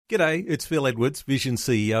G'day, it's Phil Edwards, Vision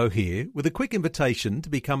CEO here, with a quick invitation to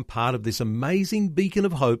become part of this amazing beacon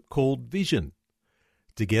of hope called Vision.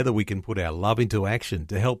 Together we can put our love into action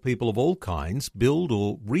to help people of all kinds build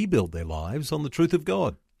or rebuild their lives on the truth of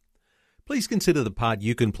God. Please consider the part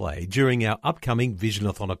you can play during our upcoming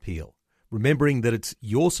Visionathon appeal, remembering that it's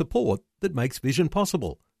your support that makes Vision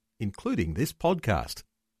possible, including this podcast.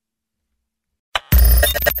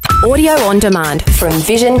 Audio on demand from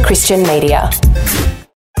Vision Christian Media.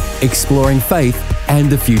 Exploring faith and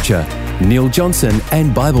the future. Neil Johnson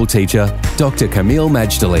and Bible teacher Dr. Camille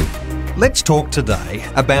Majdali. Let's talk today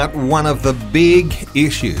about one of the big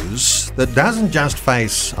issues that doesn't just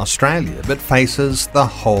face Australia but faces the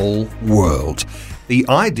whole world. The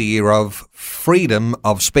idea of freedom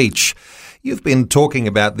of speech. You've been talking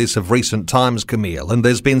about this of recent times, Camille, and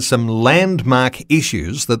there's been some landmark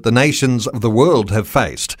issues that the nations of the world have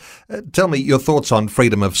faced. Tell me your thoughts on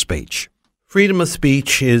freedom of speech. Freedom of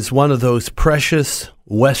speech is one of those precious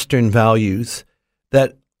Western values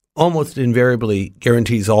that almost invariably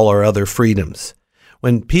guarantees all our other freedoms.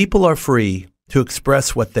 When people are free to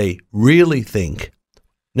express what they really think,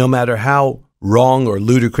 no matter how wrong or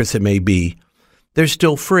ludicrous it may be, they're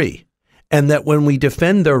still free. And that when we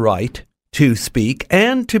defend their right to speak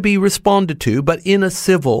and to be responded to, but in a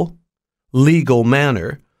civil, legal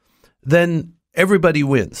manner, then everybody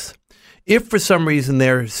wins. If for some reason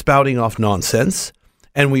they're spouting off nonsense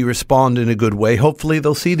and we respond in a good way, hopefully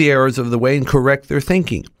they'll see the errors of the way and correct their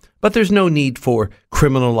thinking. But there's no need for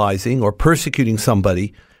criminalizing or persecuting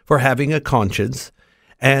somebody for having a conscience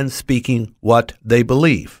and speaking what they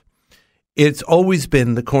believe. It's always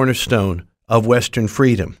been the cornerstone of Western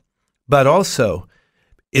freedom. But also,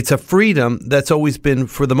 it's a freedom that's always been,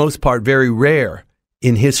 for the most part, very rare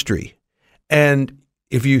in history. And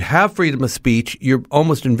if you have freedom of speech, you're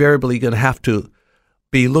almost invariably going to have to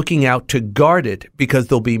be looking out to guard it, because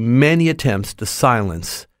there'll be many attempts to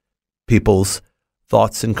silence people's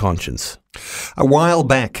thoughts and conscience. A while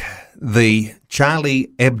back, the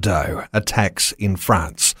Charlie Hebdo attacks in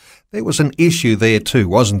France. There was an issue there too,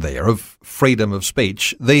 wasn't there, of freedom of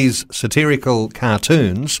speech. These satirical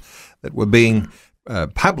cartoons that were being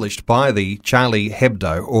published by the Charlie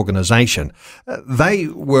Hebdo organisation, they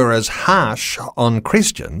were as harsh on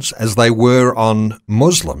Christians as they were on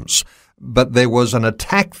Muslims. But there was an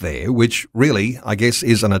attack there, which really, I guess,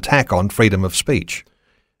 is an attack on freedom of speech.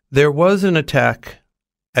 There was an attack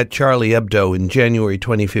at Charlie Hebdo in January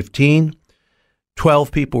 2015.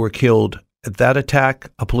 12 people were killed at that attack.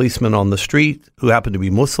 A policeman on the street who happened to be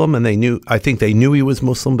Muslim, and I think they knew he was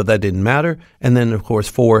Muslim, but that didn't matter. And then, of course,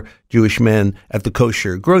 4 Jewish men at the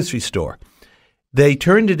kosher grocery store. They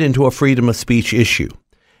turned it into a freedom of speech issue.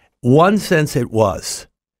 One sense it was,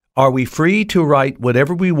 are we free to write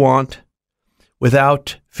whatever we want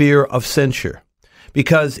without fear of censure?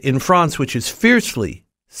 Because in France, which is fiercely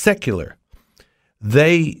secular,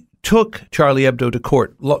 they took Charlie Hebdo to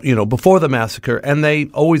court, before the massacre, and they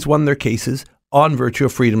always won their cases on virtue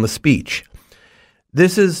of freedom of speech.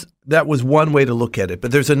 That was one way to look at it,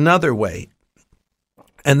 but there's another way,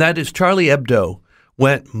 and that is Charlie Hebdo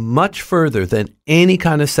went much further than any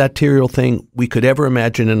kind of satirical thing we could ever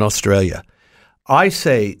imagine in Australia. I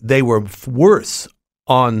say they were worse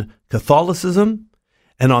on Catholicism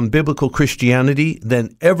and on biblical Christianity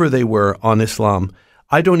than ever they were on Islam.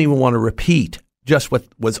 I don't even want to repeat just what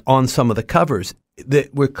was on some of the covers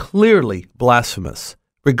that were clearly blasphemous,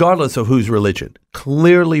 regardless of whose religion,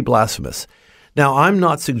 clearly blasphemous. Now, I'm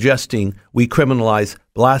not suggesting we criminalize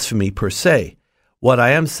blasphemy per se. What I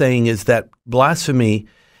am saying is that blasphemy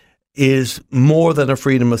is more than a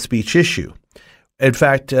freedom of speech issue. In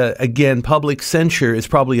fact, again, public censure is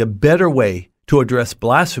probably a better way to address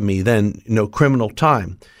blasphemy than criminal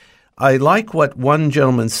time. I like what one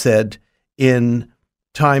gentleman said in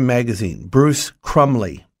Time magazine, Bruce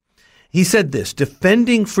Crumley. He said this: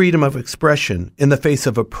 defending freedom of expression in the face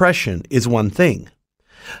of oppression is one thing.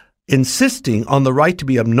 Insisting on the right to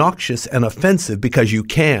be obnoxious and offensive because you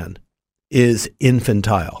can is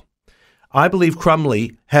infantile. I believe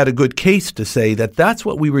Crumley had a good case to say that that's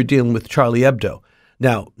what we were dealing with Charlie Hebdo.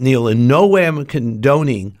 Now, Neil, in no way am I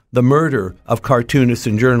condoning the murder of cartoonists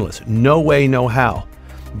and journalists. No way, no how.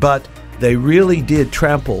 But they really did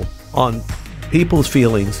trample on people's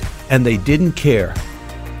feelings, and they didn't care.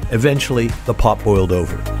 Eventually, the pot boiled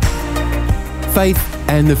over. Faith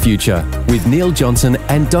and the Future with Neil Johnson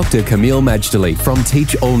and Dr. Camille Majdali from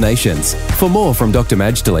Teach All Nations. For more from Dr.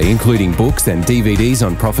 Majdali, including books and DVDs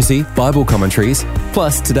on prophecy, Bible commentaries,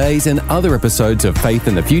 plus today's and other episodes of Faith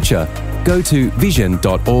and the Future, go to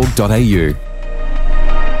vision.org.au.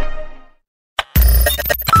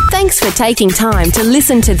 Thanks Thanks for taking time to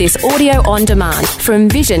listen to this audio on demand from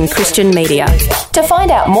Vision Christian Media. To find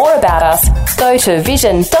out more about us, go to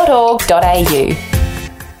vision.org.au.